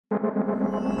Hi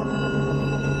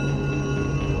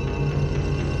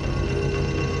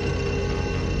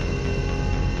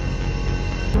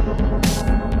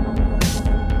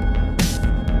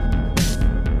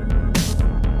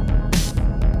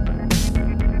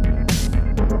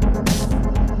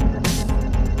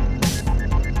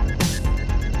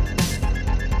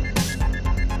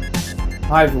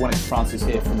everyone, it's Francis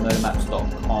here from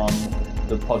MurderMaps.com,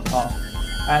 the podcast.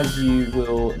 As you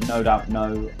will no doubt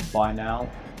know by now,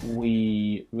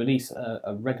 we release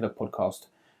a regular podcast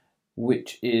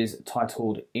which is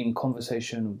titled In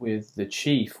Conversation with the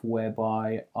Chief,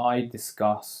 whereby I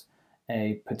discuss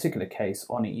a particular case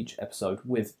on each episode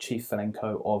with Chief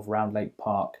Felenko of Round Lake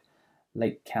Park,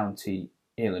 Lake County,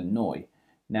 Illinois.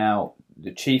 Now, the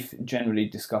chief generally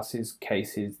discusses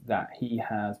cases that he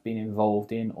has been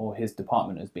involved in or his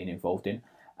department has been involved in,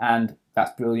 and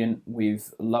that's brilliant.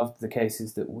 We've loved the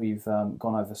cases that we've gone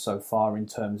over so far in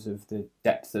terms of the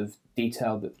depth of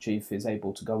detail that the chief is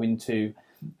able to go into,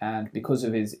 and because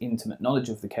of his intimate knowledge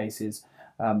of the cases,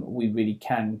 we really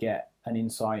can get an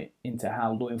insight into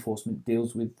how law enforcement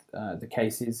deals with the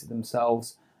cases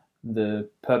themselves, the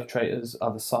perpetrators,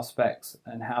 other suspects,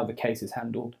 and how the case is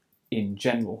handled in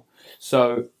general.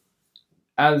 So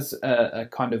as a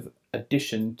kind of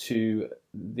addition to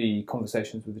the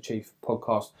Conversations with the Chief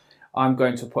podcast, I'm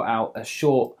going to put out a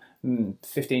short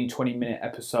 15-20 minute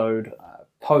episode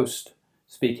post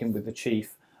speaking with the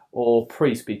chief or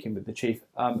pre-speaking with the chief,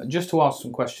 just to ask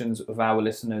some questions of our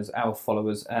listeners, our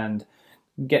followers, and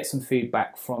get some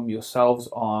feedback from yourselves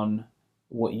on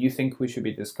what you think we should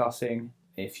be discussing,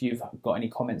 if you've got any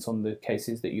comments on the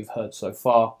cases that you've heard so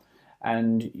far.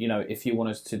 And, you know, if you want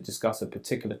us to discuss a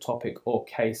particular topic or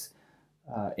case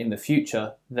in the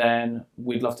future, then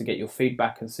we'd love to get your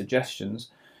feedback and suggestions.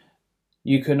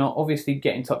 You can obviously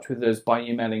get in touch with us by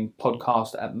emailing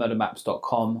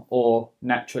podcast@murdermaps.com or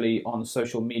naturally on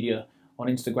social media. On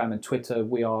Instagram and Twitter,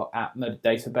 we are at Murder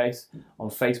Database. On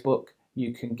Facebook,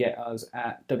 you can get us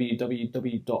at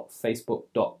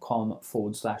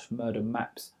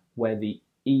www.facebook.com/murdermaps, where the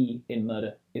E in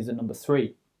murder is the number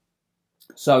 3.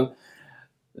 So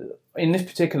in this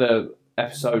particular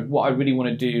episode, what I really want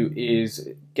to do is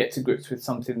get to grips with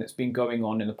something that's been going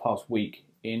on in the past week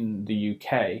in the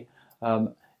UK.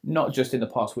 Not just in the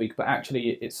past week, but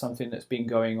actually it's something that's been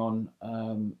going on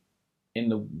in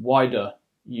the wider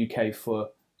UK for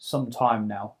some time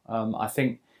now. I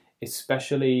think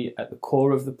especially at the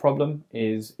core of the problem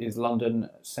is London,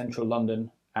 central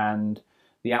London, and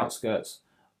the outskirts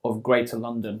of Greater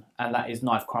London, and that is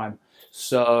knife crime.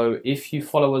 So if you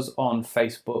follow us on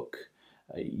Facebook,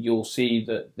 you'll see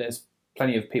that there's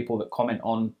plenty of people that comment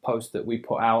on posts that we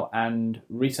put out, and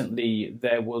recently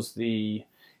there was the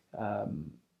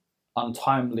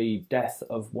untimely death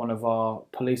of one of our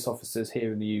police officers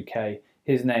here in the UK.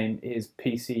 His name is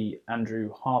PC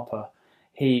Andrew Harper.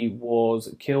 He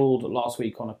was killed last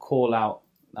week on a call out.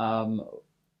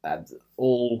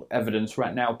 All evidence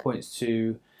right now points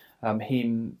to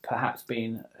him perhaps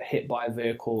being hit by a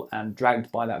vehicle and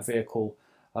dragged by that vehicle,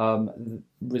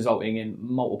 resulting in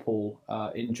multiple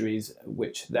injuries,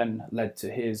 which then led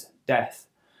to his death.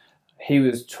 He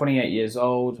was 28 years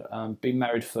old, been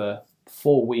married for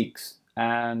 4 weeks,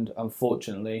 and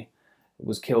unfortunately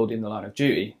was killed in the line of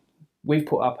duty. We've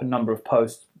put up a number of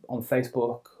posts on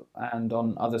Facebook and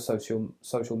on other social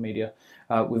media.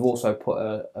 We've also put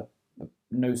a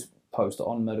news post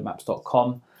on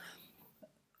murdermaps.com.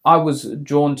 I was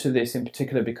drawn to this in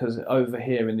particular because over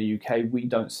here in the UK, we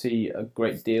don't see a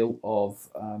great deal of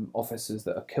officers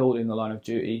that are killed in the line of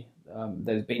duty.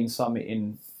 There's been some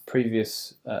in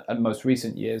previous and most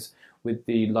recent years with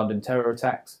the London terror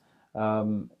attacks.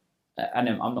 And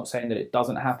I'm not saying that it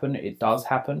doesn't happen. It does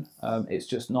happen. It's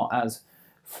just not as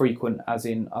frequent as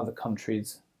in other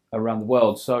countries around the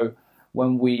world. So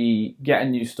when we get a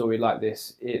news story like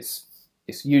this, it's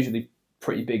usually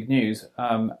pretty big news,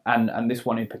 and this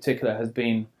one in particular has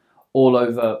been all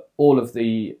over all of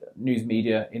the news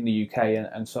media in the UK,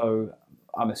 and so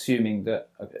I'm assuming that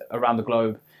around the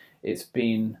globe it's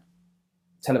been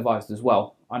televised as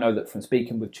well. I know that from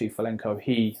speaking with Chief Felenko,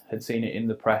 he had seen it in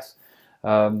the press,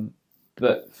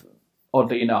 but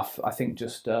oddly enough, I think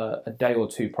just a day or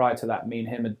two prior to that, me and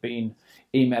him had been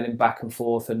emailing back and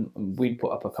forth, and we'd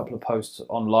put up a couple of posts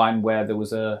online where there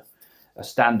was a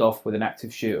standoff with an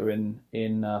active shooter in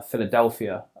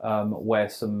Philadelphia, where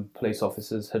some police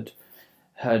officers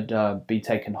had been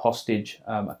taken hostage.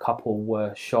 A couple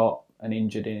were shot and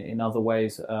injured in other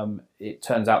ways. It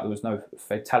turns out there was no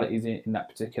fatalities in that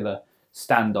particular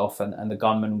standoff, and the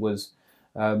gunman was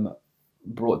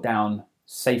brought down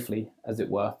safely, as it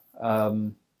were.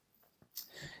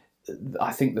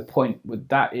 I think the point with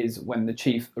that is when the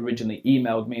chief originally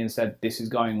emailed me and said this is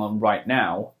going on right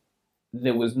now,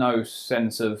 there was no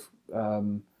sense of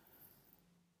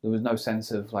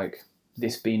like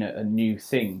this being a new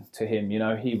thing to him.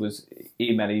 He was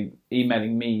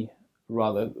emailing me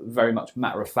rather very much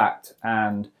matter of fact,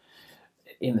 and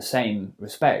in the same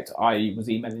respect, I was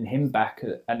emailing him back,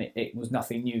 and it was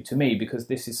nothing new to me, because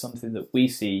this is something that we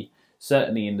see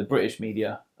certainly in the British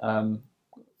media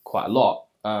quite a lot.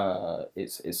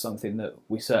 It's something that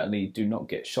we certainly do not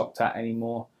get shocked at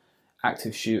anymore.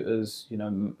 Active shooters,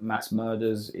 mass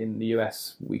murders in the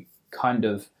US, we kind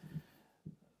of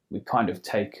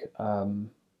take,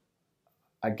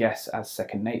 I guess, as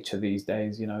second nature these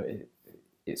days.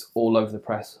 It's all over the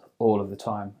press all of the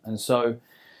time, and so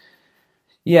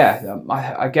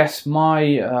I guess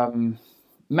my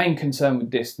main concern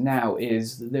with this now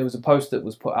is that there was a post that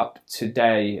was put up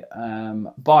today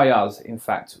by us, in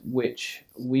fact, which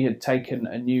we had taken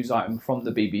a news item from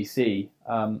the BBC.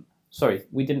 Sorry,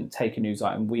 we didn't take a news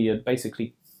item. We had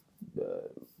basically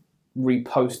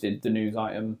reposted the news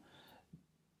item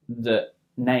that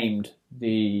named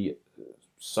the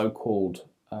so-called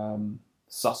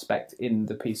suspect in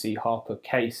the PC Harper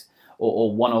case,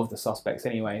 or one of the suspects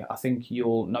anyway. I think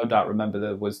you'll no doubt remember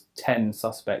there was 10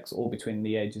 suspects, all between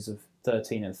the ages of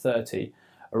 13 and 30,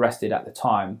 arrested at the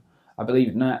time. I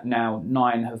believe now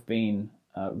 9 have been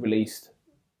released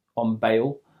on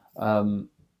bail.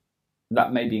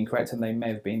 That may be incorrect, and they may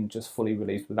have been just fully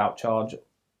released without charge.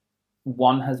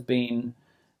 1 has been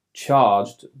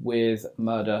charged with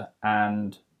murder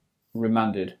and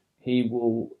remanded.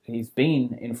 He's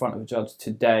been in front of a judge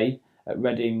today at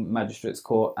Reading Magistrates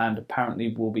Court, and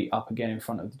apparently will be up again in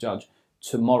front of the judge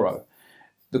tomorrow.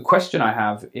 The question I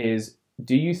have is,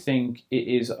 do you think it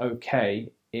is okay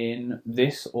in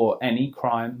this or any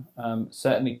crime,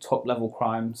 certainly top-level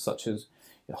crimes such as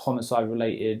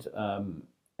homicide-related,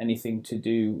 anything to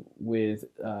do with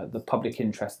the public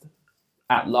interest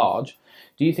at large,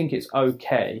 do you think it's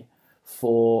okay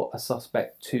for a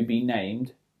suspect to be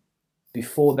named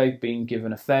before they've been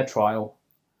given a fair trial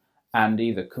and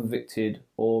either convicted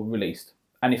or released?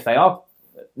 And if they are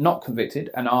not convicted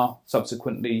and are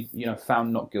subsequently,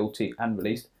 found not guilty and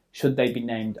released, should they be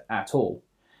named at all?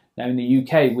 Now, in the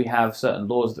UK, we have certain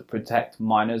laws that protect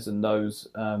minors and those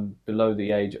below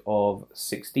the age of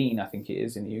 16, I think it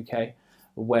is in the UK,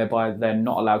 whereby they're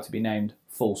not allowed to be named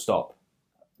full stop.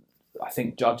 I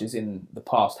think judges in the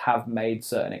past have made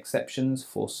certain exceptions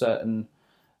for certain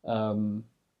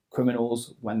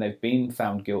criminals when they've been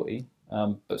found guilty,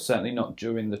 but certainly not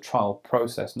during the trial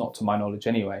process, not to my knowledge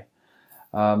anyway.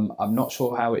 I'm not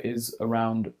sure how it is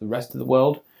around the rest of the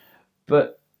world,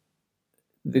 but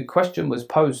the question was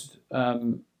posed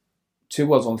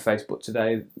to us on Facebook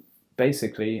today,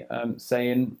 basically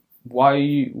saying,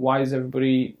 why is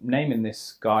everybody naming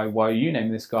this guy? Why are you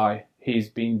naming this guy? He's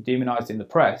been demonised in the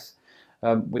press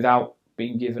without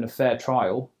being given a fair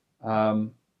trial,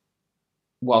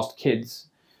 whilst kids,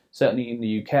 certainly in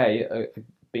the UK, are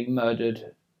being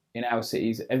murdered in our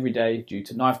cities every day due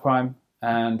to knife crime,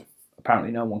 and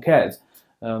apparently no one cares.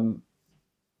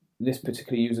 This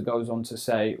particular user goes on to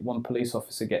say, 1 police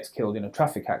officer gets killed in a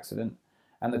traffic accident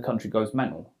and the country goes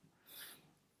mental.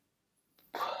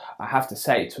 I have to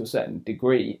say, to a certain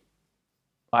degree,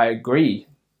 I agree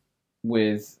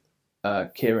with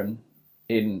Kieran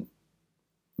in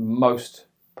most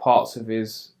parts of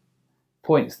his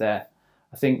points there.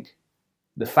 I think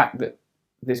the fact that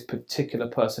this particular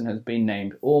person has been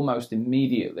named almost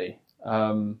immediately,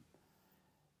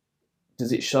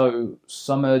 does it show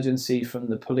some urgency from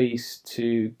the police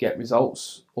to get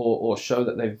results, or show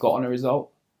that they've gotten a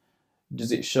result?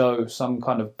 Does it show some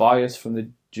kind of bias from the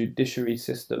judiciary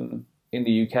system in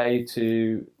the UK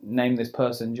to name this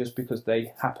person just because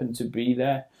they happen to be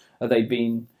there? Are they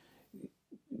being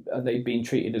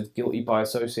treated as guilty by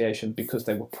association because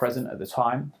they were present at the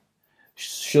time?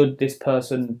 Should this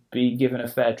person be given a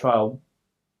fair trial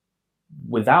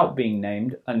without being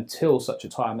named until such a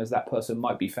time as that person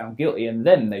might be found guilty, and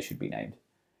then they should be named?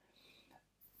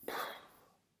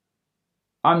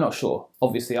 I'm not sure.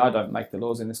 Obviously, I don't make the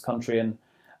laws in this country, and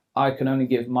I can only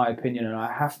give my opinion, and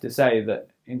I have to say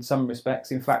that in some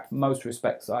respects, in fact, most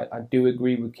respects, I do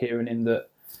agree with Kieran in that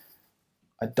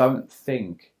I don't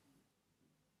think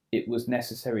it was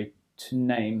necessary to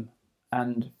name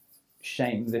and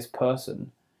shame this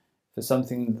person for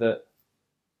something that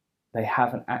they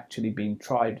haven't actually been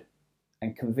tried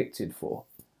and convicted for.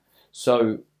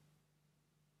 So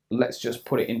let's just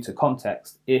put it into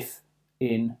context. If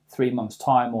in 3 months'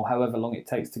 time, or however long it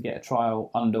takes to get a trial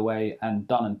underway and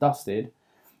done and dusted,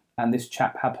 and this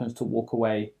chap happens to walk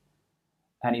away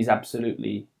and he's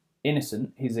absolutely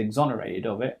innocent, he's exonerated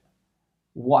of it,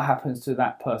 what happens to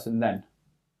that person then?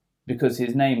 Because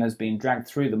his name has been dragged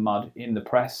through the mud in the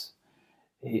press.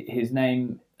 His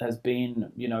name has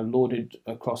been, lauded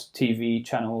across TV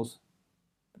channels,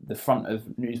 the front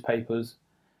of newspapers,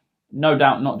 no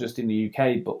doubt not just in the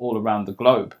UK, but all around the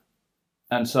globe.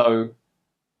 And so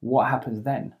what happens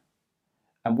then?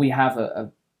 And we have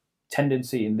a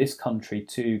tendency in this country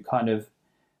to kind of,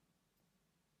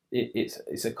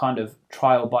 it's a kind of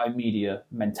trial by media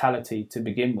mentality to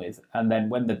begin with. And then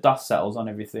when the dust settles on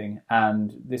everything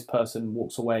and this person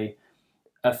walks away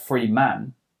a free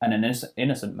man, and an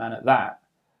innocent man at that,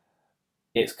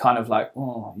 it's kind of like,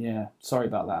 oh yeah, sorry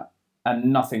about that.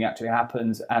 And nothing actually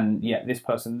happens. And yet this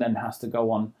person then has to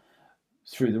go on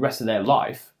through the rest of their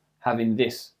life having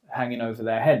this hanging over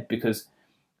their head, because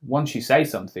once you say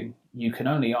something, you can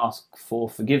only ask for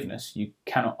forgiveness. You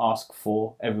cannot ask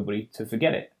for everybody to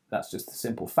forget it. That's just a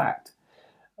simple fact.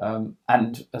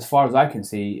 And as far as I can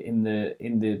see in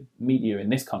the media in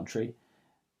this country,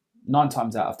 9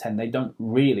 times out of 10, they don't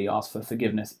really ask for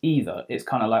forgiveness either. It's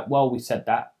kind of like, well, we said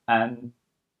that and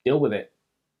deal with it.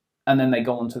 And then they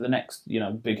go on to the next,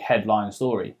 big headline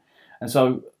story. And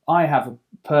so I have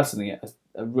personally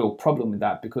a real problem with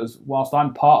that, because whilst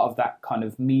I'm part of that kind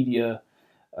of media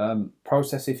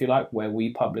process, if you like, where we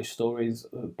publish stories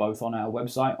both on our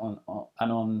website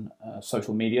and on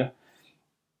social media,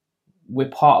 we're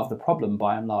part of the problem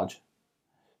by and large.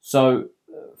 So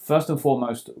first and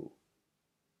foremost,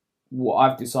 what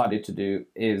I've decided to do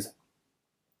is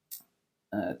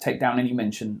take down any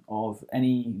mention of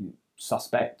any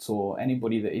suspects or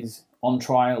anybody that is on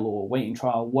trial or waiting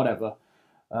trial, whatever,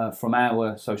 from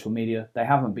our social media. They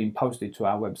haven't been posted to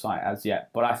our website as yet,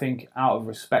 but I think out of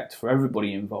respect for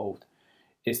everybody involved,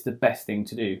 it's the best thing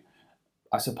to do.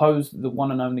 I suppose the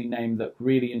one and only name that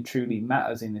really and truly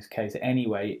matters in this case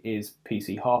anyway is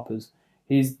PC Harpers.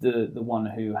 He's the one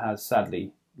who has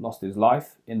sadly lost his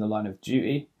life in the line of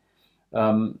duty.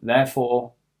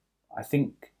 Therefore, I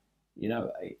think,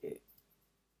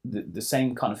 the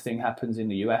same kind of thing happens in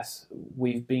the US.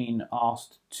 We've been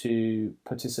asked to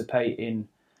participate in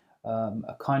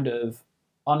a kind of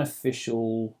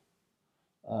unofficial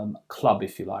club,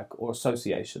 if you like, or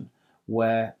association,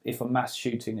 where if a mass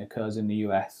shooting occurs in the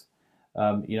US,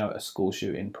 a school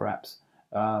shooting perhaps,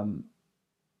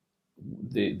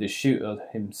 the shooter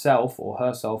himself or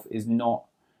herself is not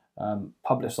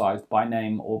publicized by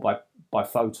name or by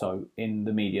photo in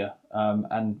the media,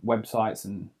 and websites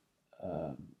and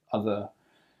other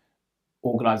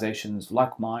organizations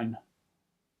like mine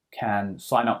can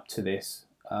sign up to this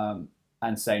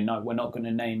and say, no, we're not going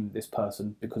to name this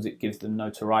person because it gives them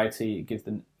notoriety, it gives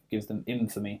them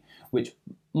infamy, which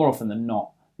more often than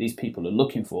not these people are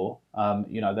looking for.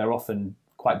 They're often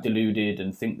quite deluded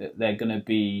and think that they're going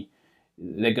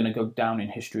to go down in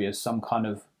history as some kind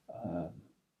of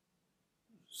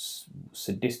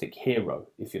sadistic hero,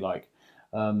 if you like.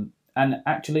 And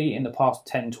actually in the past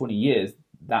 10, 20 years,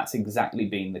 that's exactly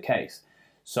been the case.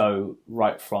 So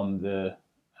right from the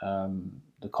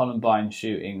Columbine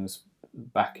shootings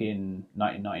back in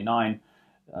 1999,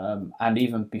 and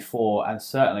even before, and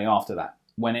certainly after that,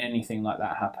 when anything like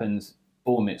that happens,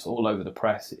 boom, it's all over the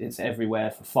press. It's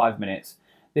everywhere for 5 minutes.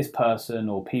 This person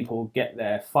or people get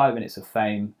their 5 minutes of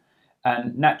fame,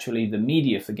 and naturally the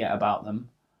media forget about them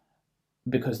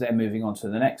because they're moving on to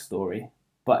the next story.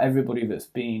 But everybody that's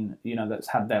been, that's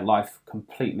had their life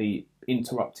completely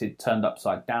interrupted, turned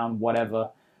upside down,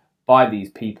 whatever, by these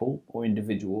people or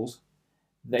individuals,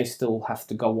 they still have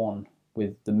to go on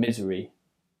with the misery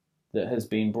that has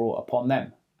been brought upon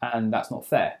them. And that's not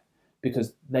fair,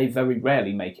 because they very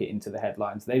rarely make it into the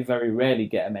headlines. They very rarely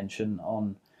get a mention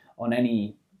on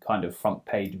any kind of front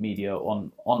page media,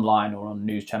 online or on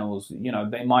news channels.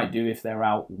 They might do if they're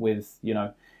out with,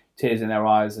 tears in their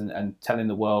eyes and telling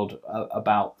the world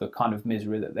about the kind of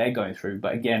misery that they're going through.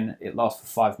 But again, it lasts for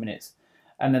 5 minutes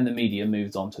and then the media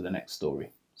moves on to the next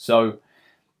story. So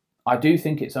I do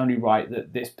think it's only right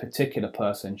that this particular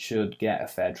person should get a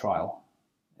fair trial.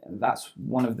 And that's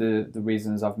one of the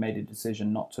reasons I've made a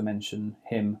decision not to mention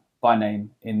him by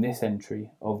name in this entry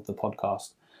of the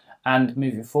podcast. And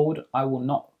moving forward, I will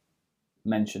not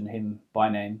mention him by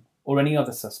name, or any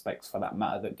other suspects for that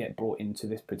matter that get brought into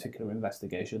this particular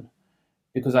investigation,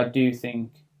 because I do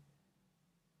think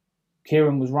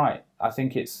Kieran was right. I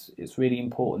think it's really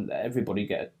important that everybody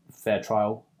get a fair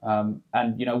trial.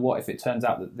 And you know what? If it turns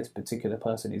out that this particular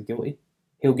person is guilty,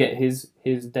 he'll get his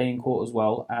day in court as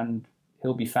well, and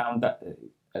he'll be found that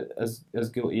as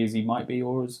guilty as he might be,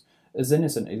 or as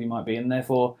innocent as he might be, and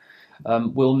therefore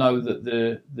we'll know that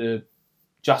the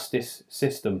justice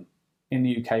system in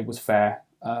the UK was fair,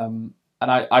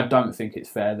 I don't think it's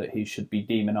fair that he should be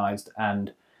demonised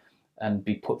and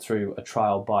be put through a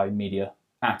trial by media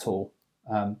at all.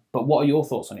 But what are your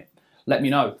thoughts on it? Let me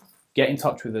know. Get in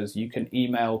touch with us. You can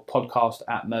email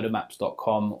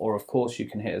podcast@murdermaps.com, or of course you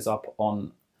can hit us up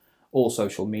on all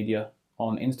social media.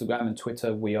 On Instagram and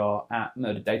Twitter, we are at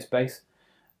Murder Database,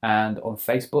 and on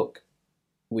Facebook,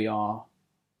 we are,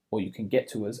 or you can get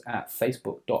to us at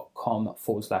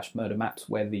facebook.com/murdermaps,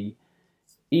 where the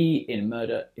E in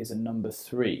murder is a number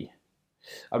 3.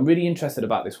 I'm really interested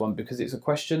about this one because it's a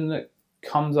question that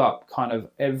comes up kind of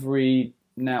every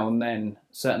now and then,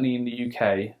 certainly in the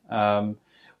UK,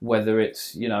 whether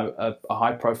it's, you know, a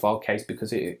high-profile case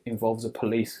because it involves a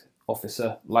police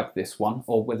officer like this one,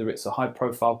 or whether it's a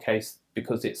high-profile case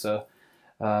because it's a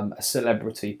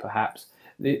celebrity, perhaps.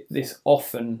 This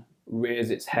often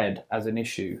rears its head as an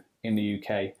issue in the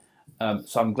UK.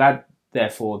 So I'm glad,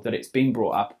 therefore, that it's been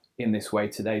brought up in this way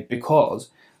today, because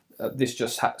this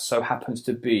just so happens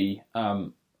to be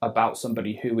about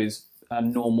somebody who is a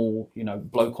normal, you know,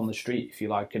 bloke on the street, if you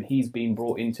like, and he's been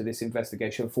brought into this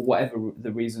investigation for whatever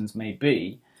the reasons may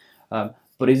be.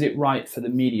 But is it right for the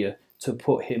media to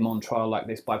put him on trial like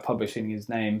this by publishing his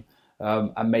name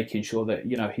and making sure that,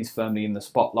 you know, he's firmly in the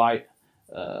spotlight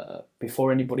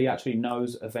before anybody actually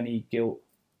knows of any guilt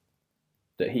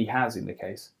that he has in the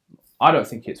case? I don't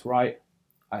think it's right.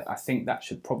 I think that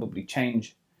should probably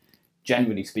change,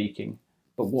 generally speaking.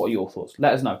 But what are your thoughts?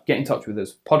 Let us know. Get in touch with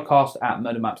us.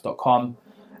 Podcast@murdermaps.com,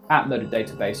 at Murder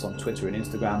Database on Twitter and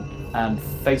Instagram, and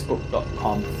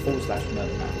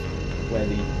facebook.com/murdermaps, where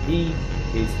the E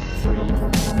is 3.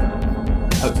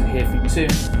 Hope to hear from you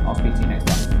soon. I'll speak to you next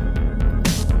time.